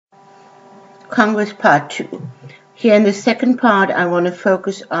Congress Part 2. Here in the second part, I want to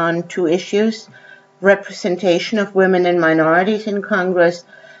focus on two issues: representation of women and minorities in Congress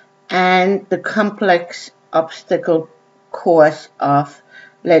and the complex obstacle course of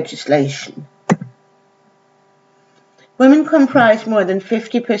legislation. Women comprise more than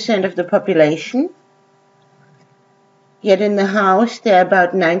 50% of the population, yet in the House there are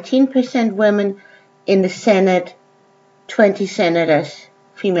about 19% women, in the Senate 20 senators,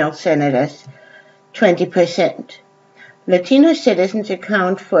 female senators, 20%. Latino citizens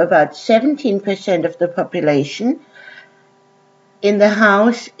account for about 17% of the population. In the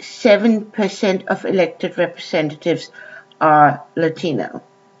House, 7% of elected representatives are Latino.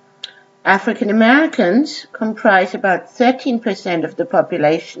 African Americans comprise about 13% of the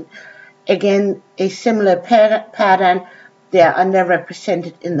population. Again, a similar pattern, they are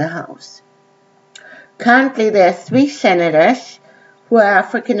underrepresented in the House. Currently, there are 3 senators who are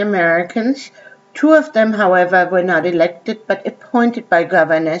African Americans. 2 of them, however, were not elected but appointed by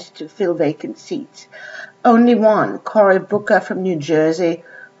governors to fill vacant seats. Only one, Cory Booker from New Jersey,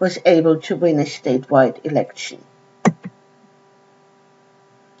 was able to win a statewide election.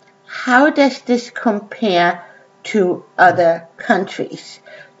 How does this compare to other countries?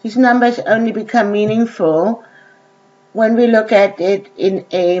 These numbers only become meaningful when we look at it in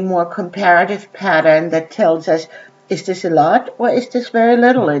a more comparative pattern that tells us, is this a lot or is this very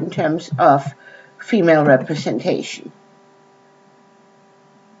little in terms of female representation?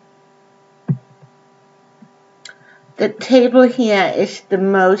 The table here is the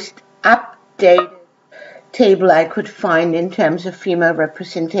most updated table I could find in terms of female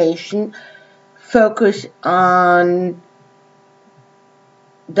representation. Focus on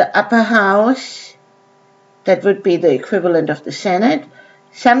the upper house, that would be the equivalent of the Senate.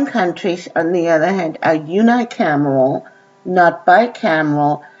 Some countries, on the other hand, are unicameral, not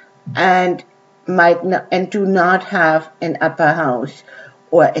bicameral, and do not have an upper house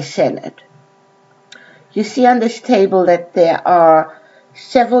or a Senate. You see on this table that there are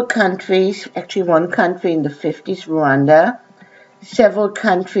several countries, actually one country in the 50s, Rwanda, several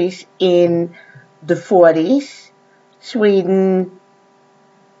countries in the 40s, Sweden,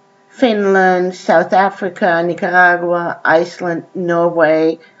 Finland, South Africa, Nicaragua, Iceland,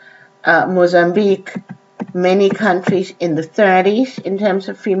 Norway, Mozambique, many countries in the 30s in terms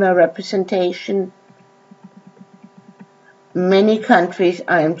of female representation. Many countries,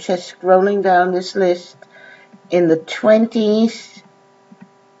 I am just scrolling down this list, in the 20s.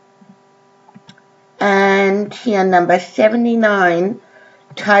 And here number 79,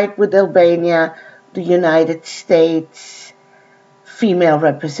 tied with Albania, the United States female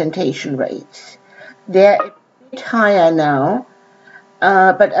representation rates. They're a bit higher now,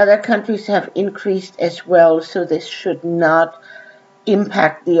 but other countries have increased as well, so this should not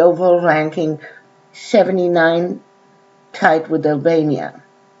impact the overall ranking. 79 tied with Albania.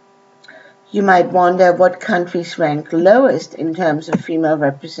 You might wonder what countries rank lowest in terms of female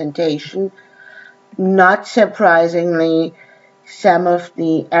representation. Not surprisingly, some of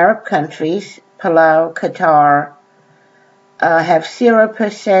the Arab countries, Palau, Qatar, have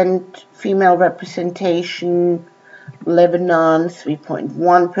 0% female representation, Lebanon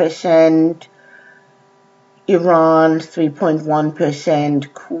 3.1%, Iran 3.1%,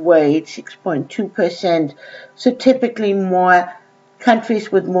 Kuwait 6.2%. So typically more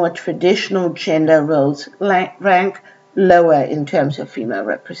countries with more traditional gender roles rank lower in terms of female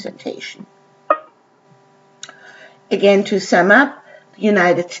representation. Again, to sum up, the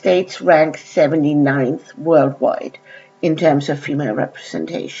United States ranks 79th worldwide in terms of female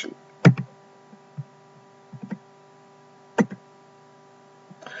representation.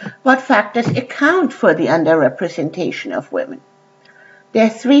 What factors account for the underrepresentation of women? There are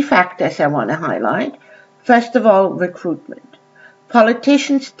 3 factors I want to highlight. First of all, recruitment.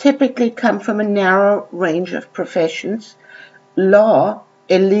 Politicians typically come from a narrow range of professions. Law,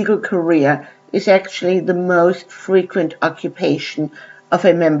 a legal career, is actually the most frequent occupation of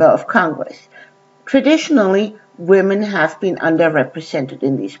a member of Congress. Traditionally, women have been underrepresented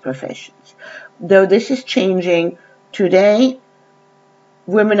in these professions. Though this is changing today,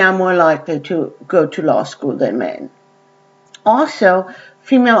 women are more likely to go to law school than men. Also,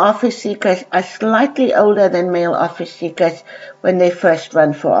 female office seekers are slightly older than male office seekers when they first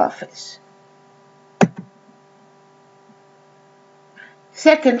run for office.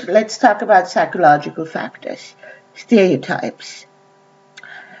 Second, let's talk about psychological factors, stereotypes.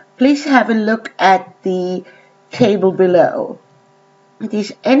 Please have a look at the table below.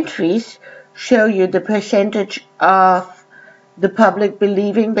 These entries show you the percentage of the public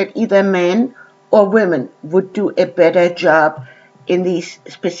believing that either men or women would do a better job in these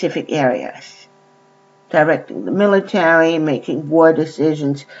specific areas. Directing the military, making war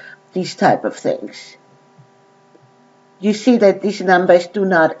decisions, these type of things. You see that these numbers do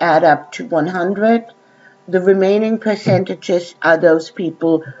not add up to 100. The remaining percentages are those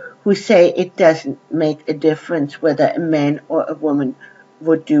people who say it doesn't make a difference whether a man or a woman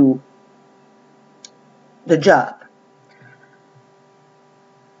would do the job.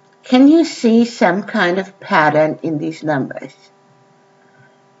 Can you see some kind of pattern in these numbers?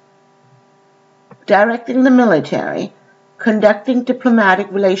 Directing the military, conducting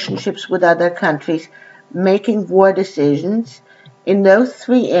diplomatic relationships with other countries, making war decisions, in those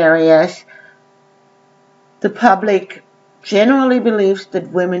three areas, the public generally believes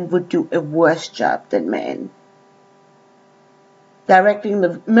that women would do a worse job than men. Directing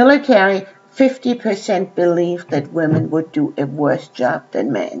the military, 50% believe that women would do a worse job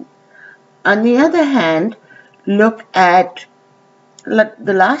than men. On the other hand, look at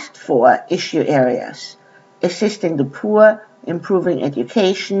the last four issue areas: assisting the poor, improving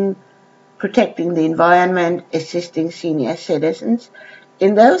education, protecting the environment, assisting senior citizens.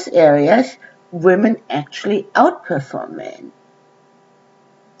 In those areas, women actually outperform men.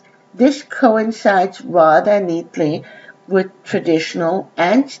 This coincides rather neatly with traditional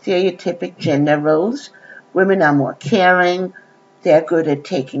and stereotypic gender roles. Women are more caring, they're good at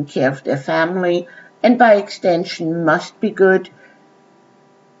taking care of their family, and by extension must be good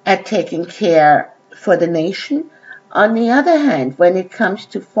at taking care for the nation. On the other hand, when it comes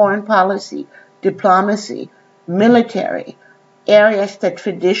to foreign policy, diplomacy, military, areas that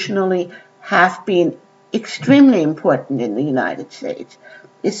traditionally have been extremely important in the United States,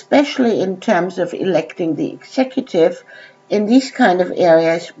 especially in terms of electing the executive, in these kind of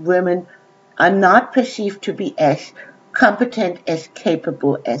areas, women are not perceived to be as competent, as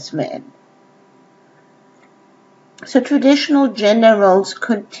capable as men. So traditional gender roles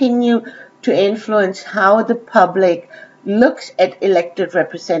continue to influence how the public looks at elected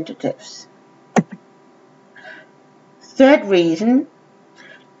representatives. Third reason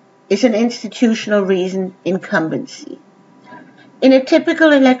is an institutional reason: incumbency. In a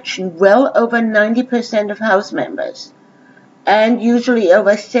typical election, well over 90% of House members and usually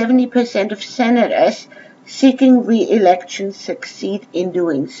over 70% of senators seeking re-election succeed in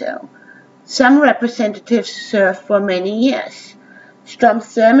doing so. Some representatives serve for many years. Strom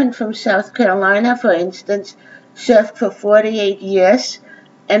Thurmond from South Carolina, for instance, served for 48 years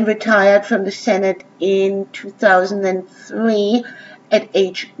and retired from the Senate in 2003 at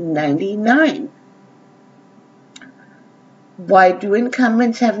age 99. Why do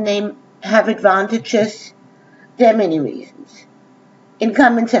incumbents have advantages? There are many reasons.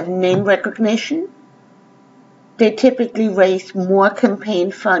 Incumbents have name recognition. They typically raise more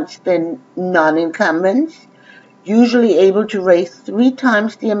campaign funds than non-incumbents, usually able to raise 3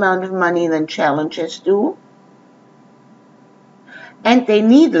 times the amount of money than challengers do. And they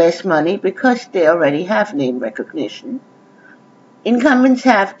need less money because they already have name recognition. Incumbents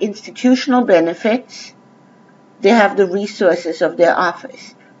have institutional benefits. They have the resources of their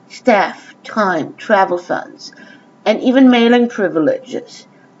office, staff, time, travel funds, and even mailing privileges.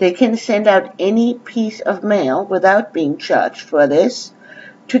 They can send out any piece of mail without being charged for this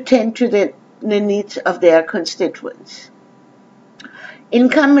to tend to the needs of their constituents.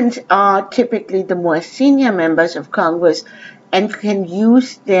 Incumbents are typically the more senior members of Congress and can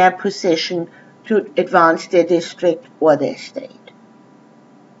use their position to advance their district or their state.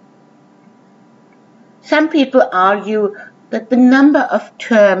 Some people argue that the number of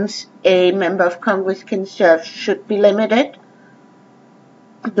terms a member of Congress can serve should be limited,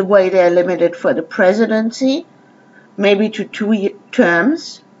 the way they're limited for the presidency, maybe to 2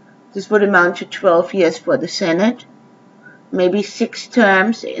 terms. This would amount to 12 years for the Senate, maybe 6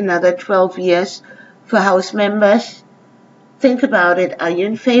 terms, another 12 years for House members. Think about it. Are you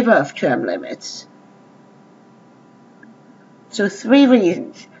in favor of term limits? So 3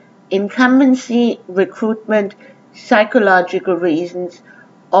 reasons: incumbency, recruitment, psychological reasons.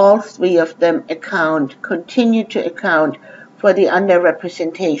 All 3 of them continue to account for the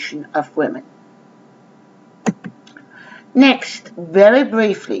underrepresentation of women. Next, very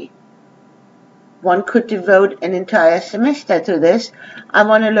briefly, one could devote an entire semester to this. I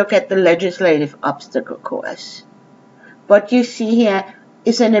want to look at the legislative obstacle course. What you see here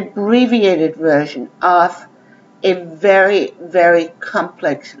is an abbreviated version of a very, very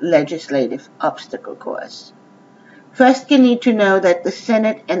complex legislative obstacle course. First, you need to know that the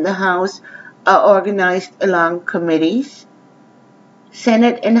Senate and the House are organized along committees.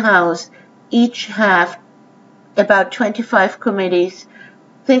 Senate and House each have about 25 committees.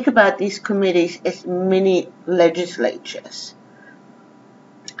 Think about these committees as mini legislatures.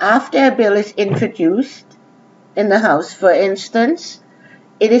 After a bill is introduced in the House, for instance,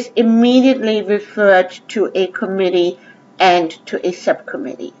 it is immediately referred to a committee and to a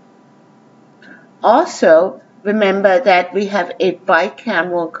subcommittee. Also, remember that we have a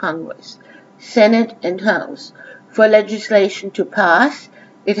bicameral Congress, Senate and House. For legislation to pass,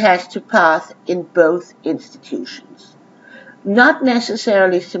 it has to pass in both institutions. Not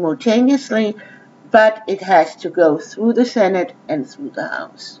necessarily simultaneously, but it has to go through the Senate and through the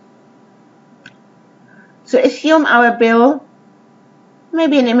House. So assume our bill,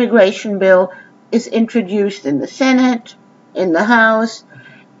 maybe an immigration bill, is introduced in the Senate, in the House.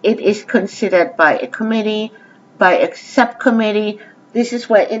 It is considered by a committee, by a subcommittee. This is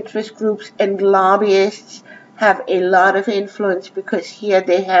where interest groups and lobbyists have a lot of influence, because here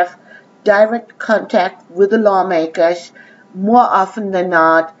they have direct contact with the lawmakers. More often than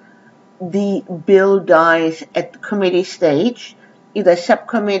not, the bill dies at the committee stage, either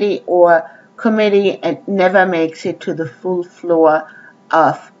subcommittee or committee, and never makes it to the full floor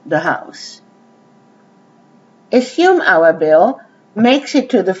of the House. Assume our bill makes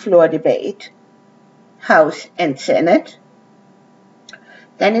it to the floor debate, House and Senate,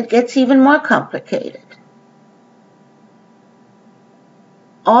 then it gets even more complicated.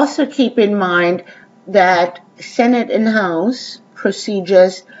 Also keep in mind that Senate and House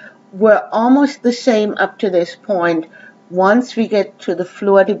procedures were almost the same up to this point. Once we get to the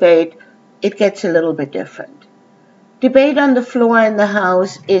floor debate, it gets a little bit different. Debate on the floor in the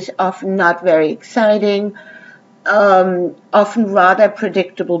House is often not very exciting, often rather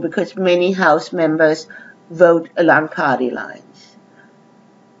predictable, because many House members vote along party lines.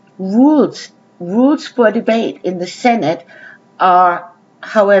 Rules for debate in the Senate are,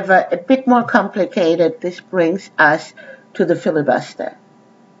 however, a bit more complicated. This brings us to the filibuster.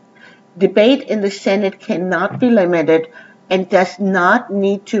 Debate in the Senate cannot be limited and does not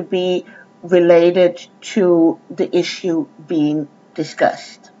need to be related to the issue being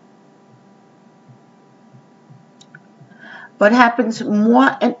discussed. What happens more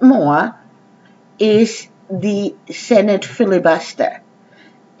and more is the Senate filibuster.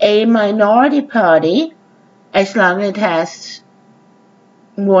 A minority party, as long as it has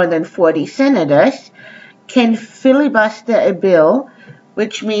more than 40 senators, can filibuster a bill,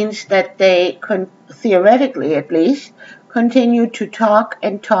 which means that they can, theoretically at least, continue to talk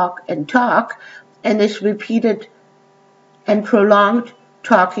and talk and talk, and this repeated and prolonged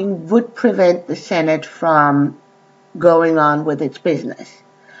talking would prevent the Senate from going on with its business.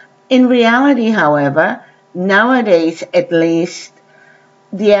 In reality, however, nowadays at least,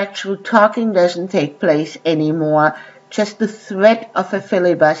 the actual talking doesn't take place anymore. Just the threat of a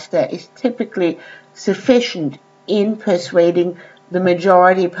filibuster is typically sufficient in persuading the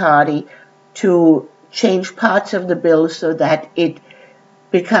majority party to change parts of the bill so that it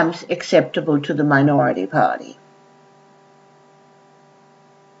becomes acceptable to the minority party.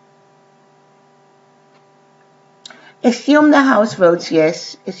 Assume the House votes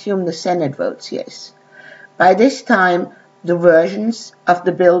yes, assume the Senate votes yes. By this time, the versions of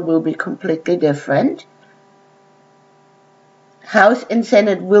the bill will be completely different. House and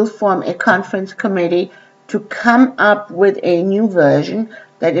Senate will form a conference committee to come up with a new version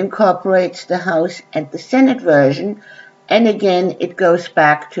that incorporates the House and the Senate version, and again it goes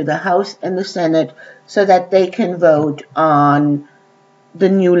back to the House and the Senate so that they can vote on the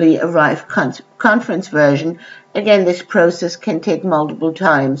newly arrived conference version. Again, this process can take multiple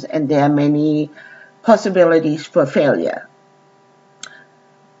times and there are many possibilities for failure.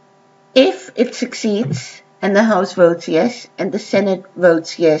 If it succeeds and the House votes yes and the Senate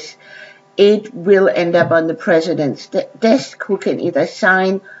votes yes, it will end up on the president's desk, who can either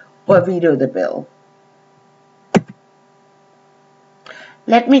sign or veto the bill.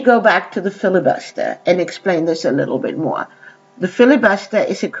 Let me go back to the filibuster and explain this a little bit more. The filibuster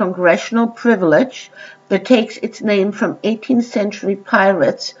is a congressional privilege that takes its name from 18th century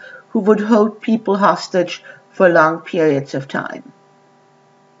pirates who would hold people hostage for long periods of time.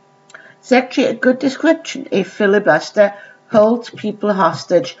 It's actually a good description. A filibuster holds people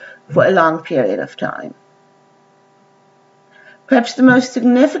hostage for a long period of time. Perhaps the most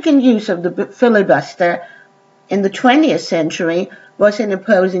significant use of the filibuster in the 20th century was in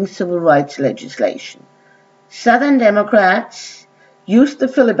opposing civil rights legislation. Southern Democrats used the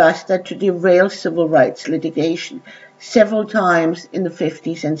filibuster to derail civil rights litigation several times in the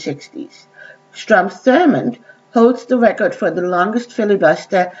 50s and 60s. Strom Thurmond holds the record for the longest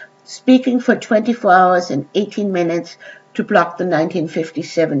filibuster, speaking for 24 hours and 18 minutes to block the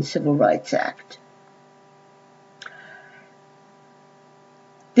 1957 Civil Rights Act.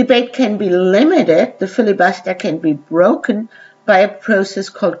 Debate can be limited, the filibuster can be broken by a process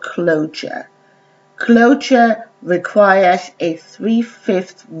called cloture. Cloture requires a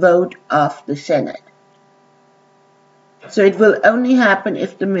 3/5 vote of the Senate. So it will only happen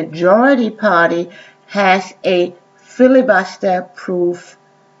if the majority party has a filibuster-proof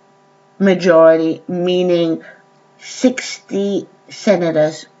majority, meaning 60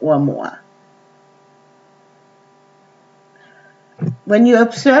 senators or more. When you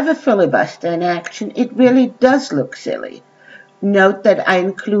observe a filibuster in action, it really does look silly. Note that I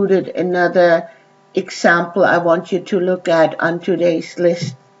included another example I want you to look at on today's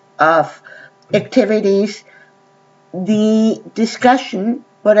list of activities. The discussion,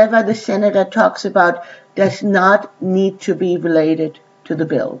 whatever the senator talks about, does not need to be related to the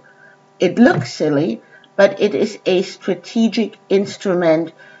bill. It looks silly, but it is a strategic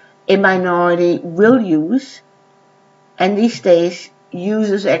instrument a minority will use, and these days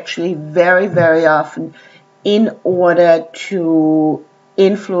uses actually very, very often in order to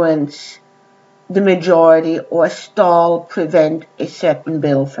influence the majority or prevent a certain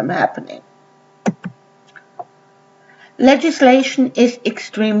bill from happening. Legislation is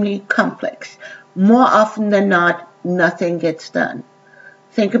extremely complex. More often than not, nothing gets done.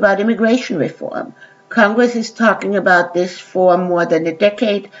 Think about immigration reform. Congress is talking about this for more than a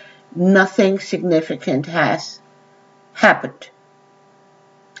decade. Nothing significant has happened.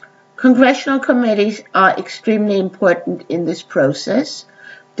 Congressional committees are extremely important in this process.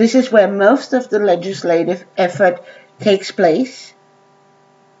 This is where most of the legislative effort takes place.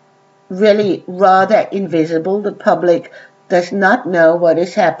 Really rather invisible. The public does not know what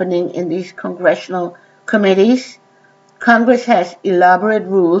is happening in these congressional committees. Congress has elaborate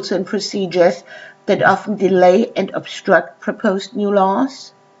rules and procedures that often delay and obstruct proposed new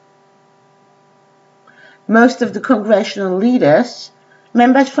laws. Most of the congressional leaders,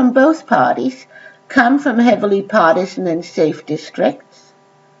 members from both parties, come from heavily partisan and safe districts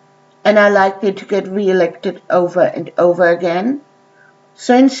and are likely to get re-elected over and over again.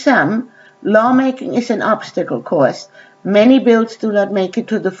 So in sum, lawmaking is an obstacle course. Many bills do not make it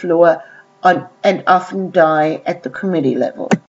to the floor and often die at the committee level.